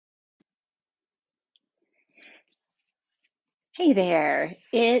Hey there.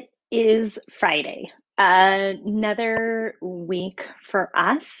 It is Friday. Another week for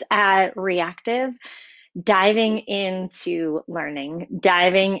us at Reactive, diving into learning,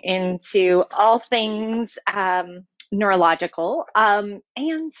 diving into all things neurological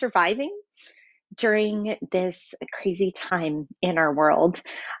and surviving during this crazy time in our world.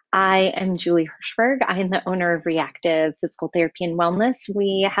 I am Julie Hirschberg. I am the owner of Reactive Physical Therapy and Wellness.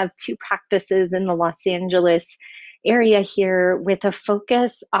 We have two practices in the Los Angeles area here with a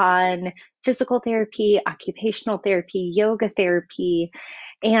focus on physical therapy, occupational therapy, yoga therapy,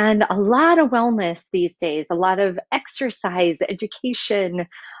 and a lot of wellness these days, a lot of exercise education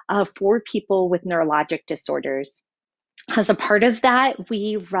for people with neurologic disorders. As a part of that,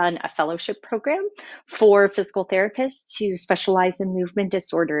 we run a fellowship program for physical therapists who specialize in movement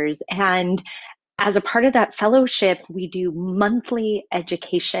disorders. And as a part of that fellowship, we do monthly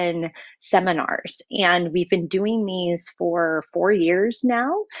education seminars. And we've been doing these for 4 years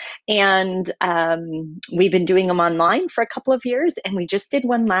now. And we've been doing them online for a couple of years. And we just did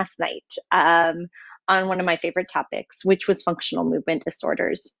one last night on one of my favorite topics, which was functional movement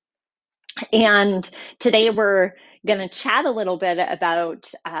disorders. And today we're going to chat a little bit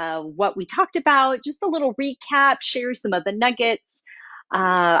about what we talked about, just a little recap, share some of the nuggets.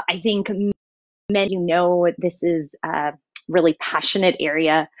 I think many of you know this is a really passionate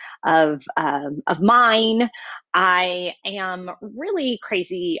area of mine. I am really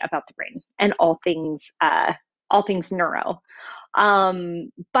crazy about the brain and all things neuro.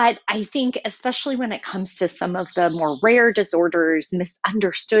 But I think, especially when it comes to some of the more rare disorders,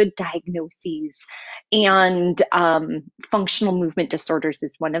 misunderstood diagnoses, and functional movement disorders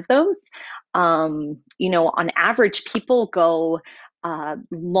is one of those. On average, people go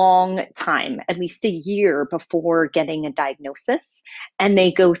long time, at least a year before getting a diagnosis, and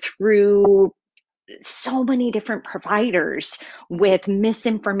they go through so many different providers with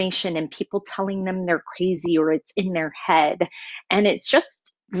misinformation and people telling them they're crazy or it's in their head. And it's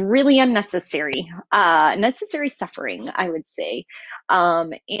just really unnecessary suffering, I would say.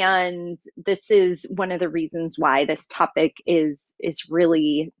 And this is one of the reasons why this topic is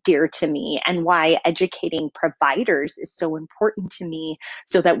really dear to me and why educating providers is so important to me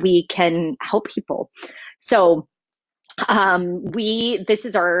so that we can help people. So this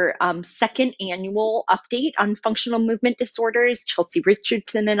is our second annual update on functional movement disorders. Chelsea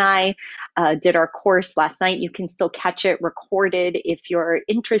Richardson and I did our course last night. You can still catch it recorded if you're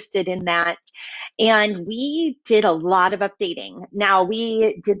interested in that. And we did a lot of updating. Now,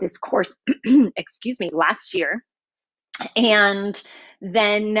 we did this course, excuse me, last year. And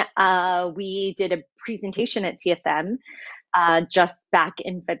then we did a presentation at CSM just back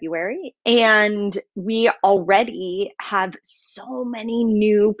in February. And we already have so many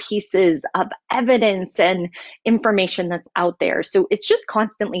new pieces of evidence and information that's out there. So it's just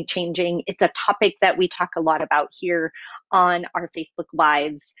constantly changing. It's a topic that we talk a lot about here on our Facebook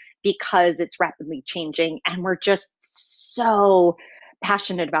Lives because it's rapidly changing. And we're just so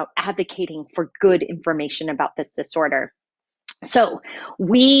passionate about advocating for good information about this disorder. So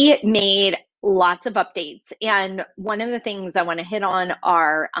we made lots of updates. And one of the things I want to hit on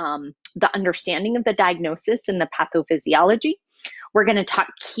are the understanding of the diagnosis and the pathophysiology. We're going to talk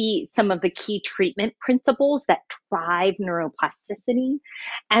some of the key treatment principles that drive neuroplasticity,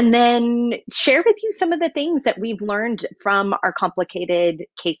 and then share with you some of the things that we've learned from our complicated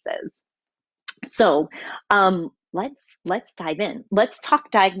cases. So let's dive in. Let's talk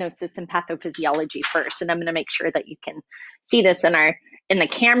diagnosis and pathophysiology first, and I'm going to make sure that you can see this in the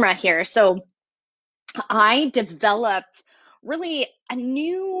camera here. So I developed really a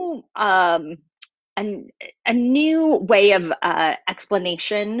new a new way of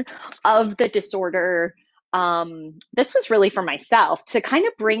explanation of the disorder. This was really for myself to kind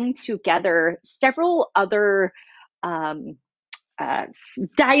of bring together several other um, uh,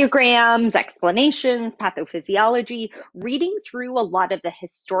 diagrams, explanations, pathophysiology, reading through a lot of the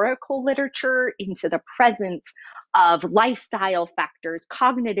historical literature into the present of lifestyle factors,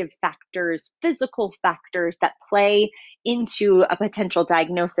 cognitive factors, physical factors that play into a potential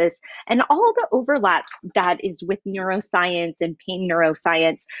diagnosis, and all the overlaps that is with neuroscience and pain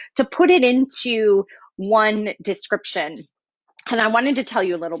neuroscience to put it into one description. And I wanted to tell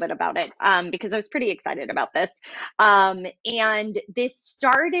you a little bit about it because I was pretty excited about this. And this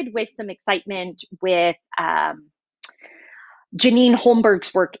started with some excitement with Janine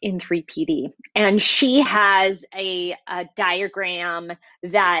Holmberg's work in 3PD. And she has a diagram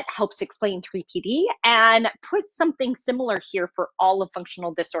that helps explain 3PD and put something similar here for all of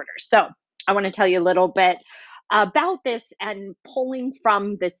functional disorders. So I want to tell you a little bit about this and pulling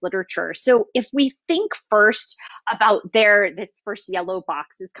from this literature. So if we think first about this first yellow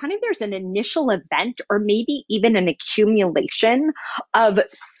box is kind of there's an initial event or maybe even an accumulation of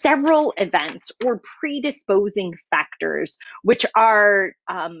several events or predisposing factors, which are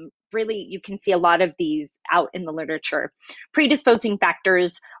really, you can see a lot of these out in the literature. Predisposing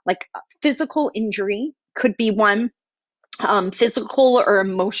factors like physical injury could be one, physical or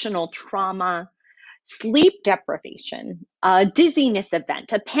emotional trauma, sleep deprivation, a dizziness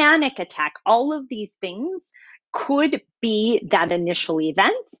event, a panic attack, all of these things could be that initial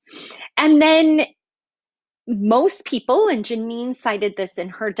event. And then most people, and Janine cited this in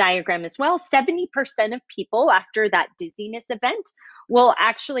her diagram as well, 70% of people after that dizziness event will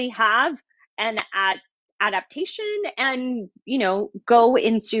actually have an adaptation and, go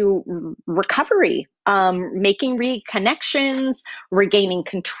into recovery, making reconnections, regaining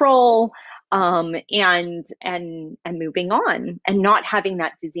control, and moving on and not having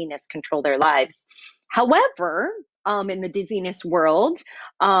that dizziness control their lives. However, in the dizziness world,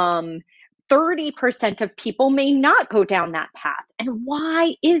 30% of people may not go down that path. And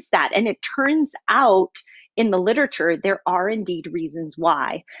why is that? And it turns out in the literature, there are indeed reasons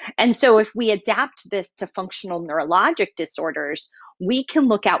why. And so if we adapt this to functional neurologic disorders, we can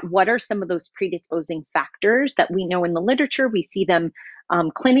look at what are some of those predisposing factors that we know in the literature. We see them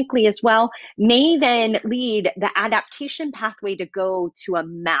clinically as well, may then lead the adaptation pathway to go to a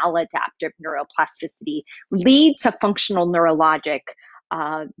maladaptive neuroplasticity, lead to functional neurologic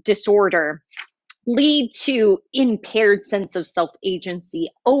disorder, lead to impaired sense of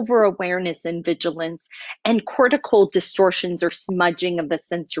self-agency, over-awareness and vigilance, and cortical distortions or smudging of the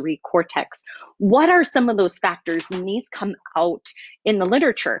sensory cortex. What are some of those factors? And these come out in the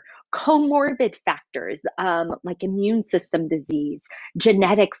literature. Comorbid factors like immune system disease,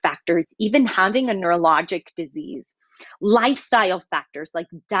 genetic factors, even having a neurologic disease, lifestyle factors like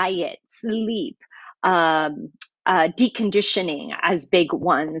diet, sleep, deconditioning as big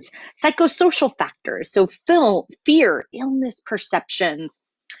ones, psychosocial factors, so fear, illness perceptions,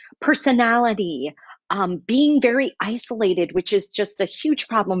 personality, being very isolated, which is just a huge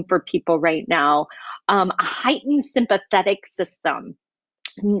problem for people right now, a heightened sympathetic system,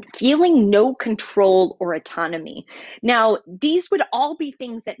 feeling no control or autonomy. Now, these would all be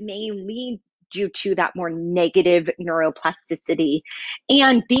things that may lead you to that more negative neuroplasticity.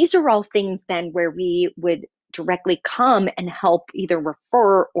 And these are all things then where we would directly come and help either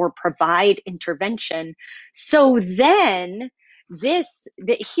refer or provide intervention. So then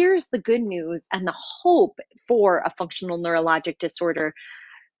here's the good news and the hope for a functional neurologic disorder.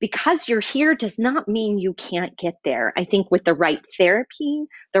 Because you're here does not mean you can't get there. I think with the right therapy,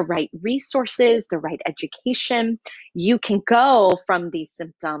 the right resources, the right education, you can go from these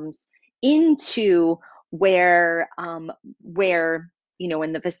symptoms into where in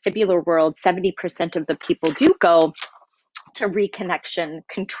the vestibular world, 70% of the people do go to reconnection,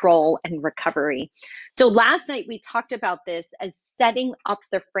 control, and recovery. So last night we talked about this as setting up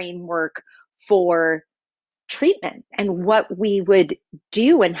the framework for treatment and what we would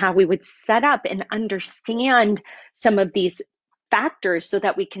do and how we would set up and understand some of these factors so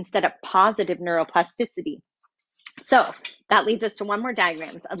that we can set up positive neuroplasticity. So that leads us to one more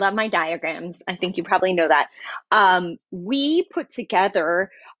diagrams. I love my diagrams. I think you probably know that. We put together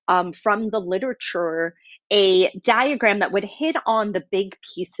from the literature a diagram that would hit on the big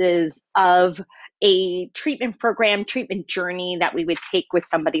pieces of a treatment program, treatment journey that we would take with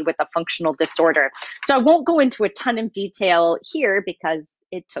somebody with a functional disorder. So I won't go into a ton of detail here because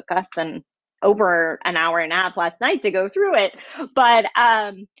it took us over an hour and a half last night to go through it. But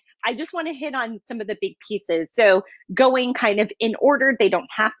I just want to hit on some of the big pieces. So going kind of in order, they don't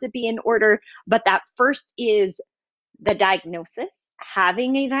have to be in order, but that first is the diagnosis,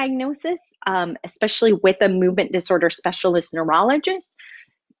 having a diagnosis, especially with a movement disorder specialist neurologist,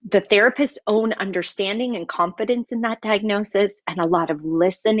 the therapist's own understanding and confidence in that diagnosis, and a lot of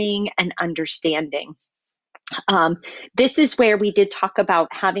listening and understanding. This is where we did talk about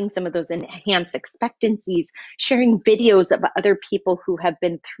having some of those enhanced expectancies, sharing videos of other people who have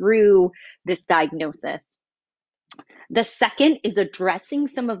been through this diagnosis. The second is addressing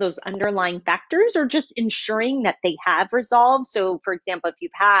some of those underlying factors or just ensuring that they have resolved. So for example, if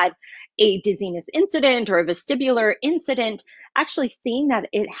you've had a dizziness incident or a vestibular incident, actually seeing that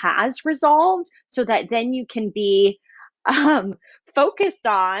it has resolved so that then you can be focused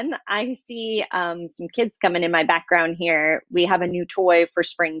on. I see some kids coming in my background here. We have a new toy for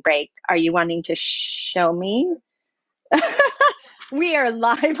spring break. Are you wanting to show me? We are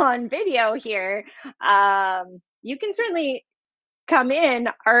live on video here. You can certainly come in.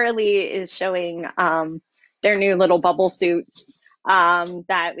 Arlie is showing their new little bubble suits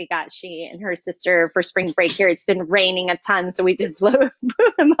that we got she and her sister for spring break here. It's been raining a ton, so we just blew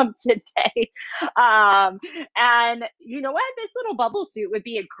them up today. Um, and you know what? This little bubble suit would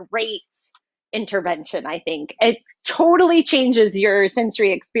be a great intervention, I think. It totally changes your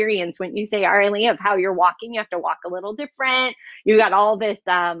sensory experience when you say, Arlie, of how you're walking. You have to walk a little different. You got all this,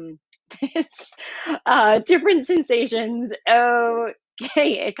 this different sensations.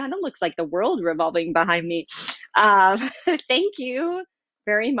 Okay, it kind of looks like the world revolving behind me. Thank you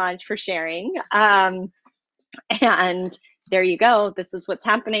very much for sharing. And there you go. This is what's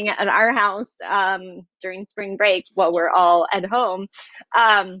happening at our house during spring break while we're all at home.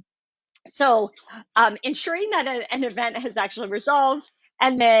 Um, so ensuring that an event has actually resolved,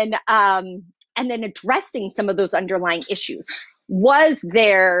 and then addressing some of those underlying issues. Was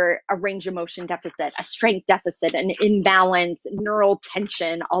there a range of motion deficit, a strength deficit, an imbalance, neural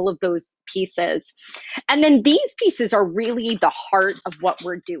tension, all of those pieces? And then these pieces are really the heart of what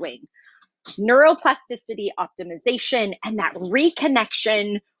we're doing. Neuroplasticity optimization and that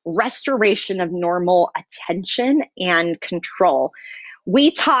reconnection, restoration of normal attention and control.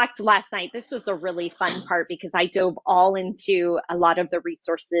 We talked last night. This was a really fun part because I dove all into a lot of the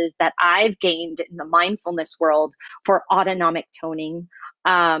resources that I've gained in the mindfulness world for autonomic toning,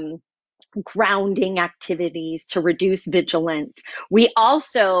 grounding activities to reduce vigilance. We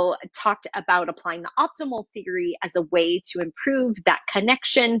also talked about applying the optimal theory as a way to improve that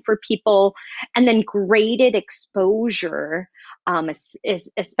connection for people, and then graded exposure,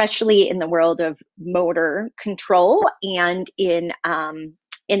 especially in the world of motor control and in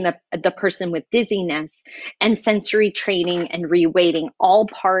the person with dizziness, and sensory training and reweighting, all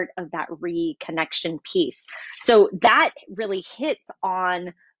part of that reconnection piece. So that really hits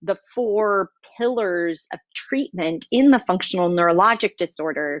on the 4 pillars of treatment in the functional neurologic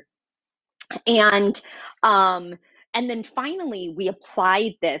disorder. Um, and then finally, we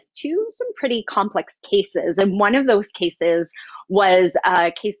applied this to some pretty complex cases. And one of those cases was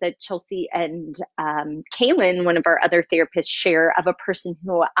a case that Chelsea and Kaylin, one of our other therapists, share of a person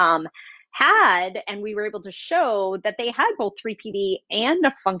who had, and we were able to show that they had both 3PD and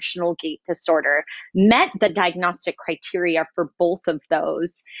a functional gait disorder, met the diagnostic criteria for both of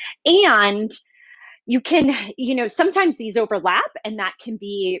those. And you can, sometimes these overlap, and that can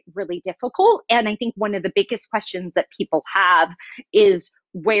be really difficult. And I think one of the biggest questions that people have is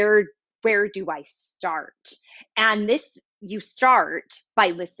where do I start? And this, you start by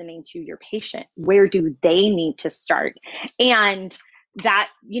listening to your patient. Where do they need to start? And that,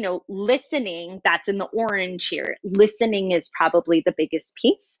 listening, that's in the orange here. Listening is probably the biggest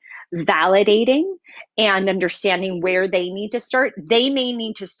piece. Validating and understanding where they need to start. They may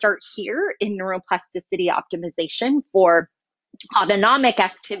need to start here in neuroplasticity optimization for autonomic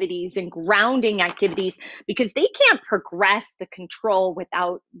activities and grounding activities, because they can't progress the control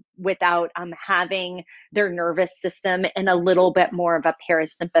without having their nervous system in a little bit more of a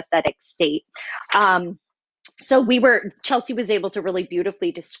parasympathetic state. So Chelsea was able to really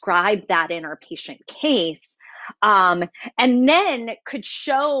beautifully describe that in our patient case, and then could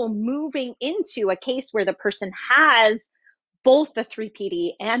show moving into a case where the person has both the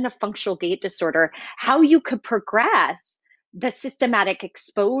 3PD and a functional gait disorder, how you could progress the systematic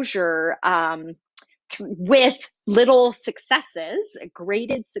exposure with little successes,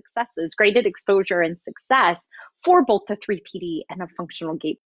 graded exposure and success for both the 3PD and a functional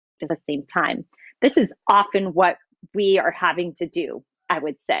gait at the same time. This is often what we are having to do, I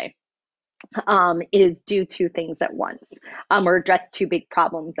would say, is do 2 things at once, or address 2 big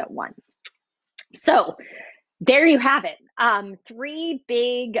problems at once. So there you have it. 3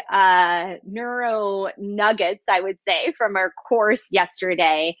 big neuro nuggets, I would say, from our course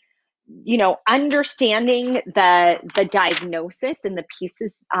yesterday. Understanding the diagnosis and the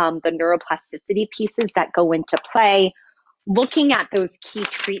pieces, the neuroplasticity pieces that go into play, looking at those key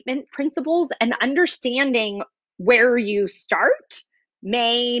treatment principles, and understanding where you start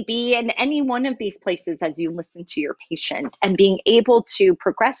may be in any one of these places as you listen to your patient, and being able to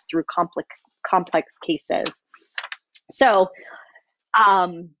progress through complex cases. So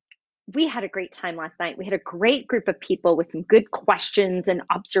we had a great time last night. We had a great group of people with some good questions and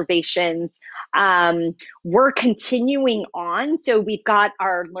observations. We're continuing on. So we've got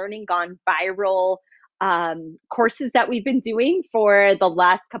our Learning Gone Viral courses that we've been doing for the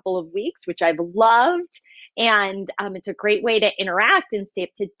last couple of weeks, which I've loved. And it's a great way to interact and stay up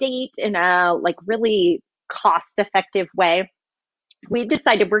to date in a really cost-effective way. we've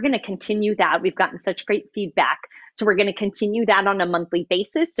decided we're going to continue that. We've gotten such great feedback. So we're going to continue that on a monthly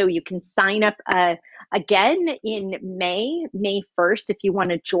basis. So you can sign up again in May 1st, if you want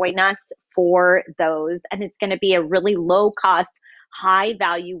to join us for those. And it's going to be a really low cost, high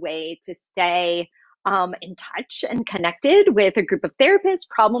value way to stay in touch and connected with a group of therapists,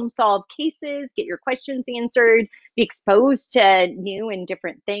 problem solve cases, get your questions answered, be exposed to new and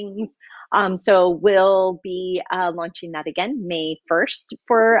different things. So we'll be launching that again May 1st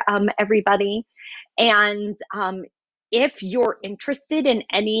for everybody. And if you're interested in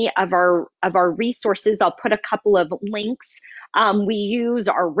any of our resources, I'll put a couple of links. We use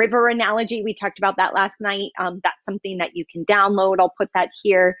our river analogy. We talked about that last night. That's something that you can download. I'll put that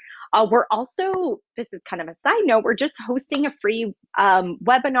here. We're also, this is kind of a side note, we're just hosting a free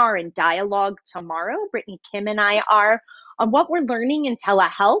webinar and dialogue tomorrow. Brittany, Kim, and I are on what we're learning in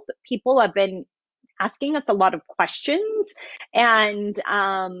telehealth. People have been asking us a lot of questions. And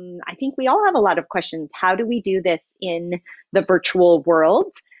I think we all have a lot of questions. How do we do this in the virtual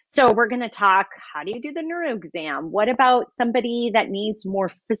world? So we're going to talk, how do you do the neuro exam? What about somebody that needs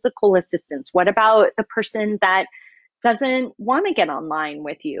more physical assistance? What about the person that doesn't want to get online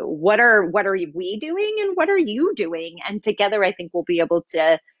with you? What are we doing and what are you doing? And together, I think we'll be able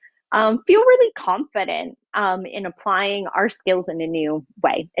to feel really confident in applying our skills in a new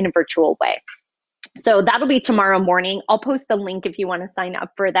way, in a virtual way. So that'll be tomorrow morning. I'll post the link if you want to sign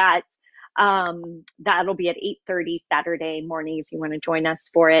up for that. That'll be at 8:30 Saturday morning if you want to join us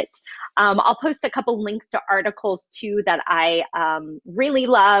for it. I'll post a couple links to articles too that I really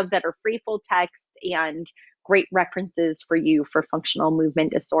love that are free full text and great references for you for functional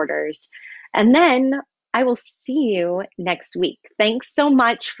movement disorders. And then I will see you next week. Thanks so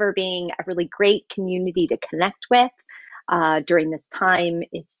much for being a really great community to connect with during this time.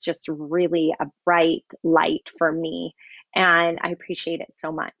 It's just really a bright light for me, and I appreciate it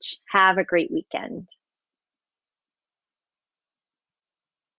so much. Have a great weekend.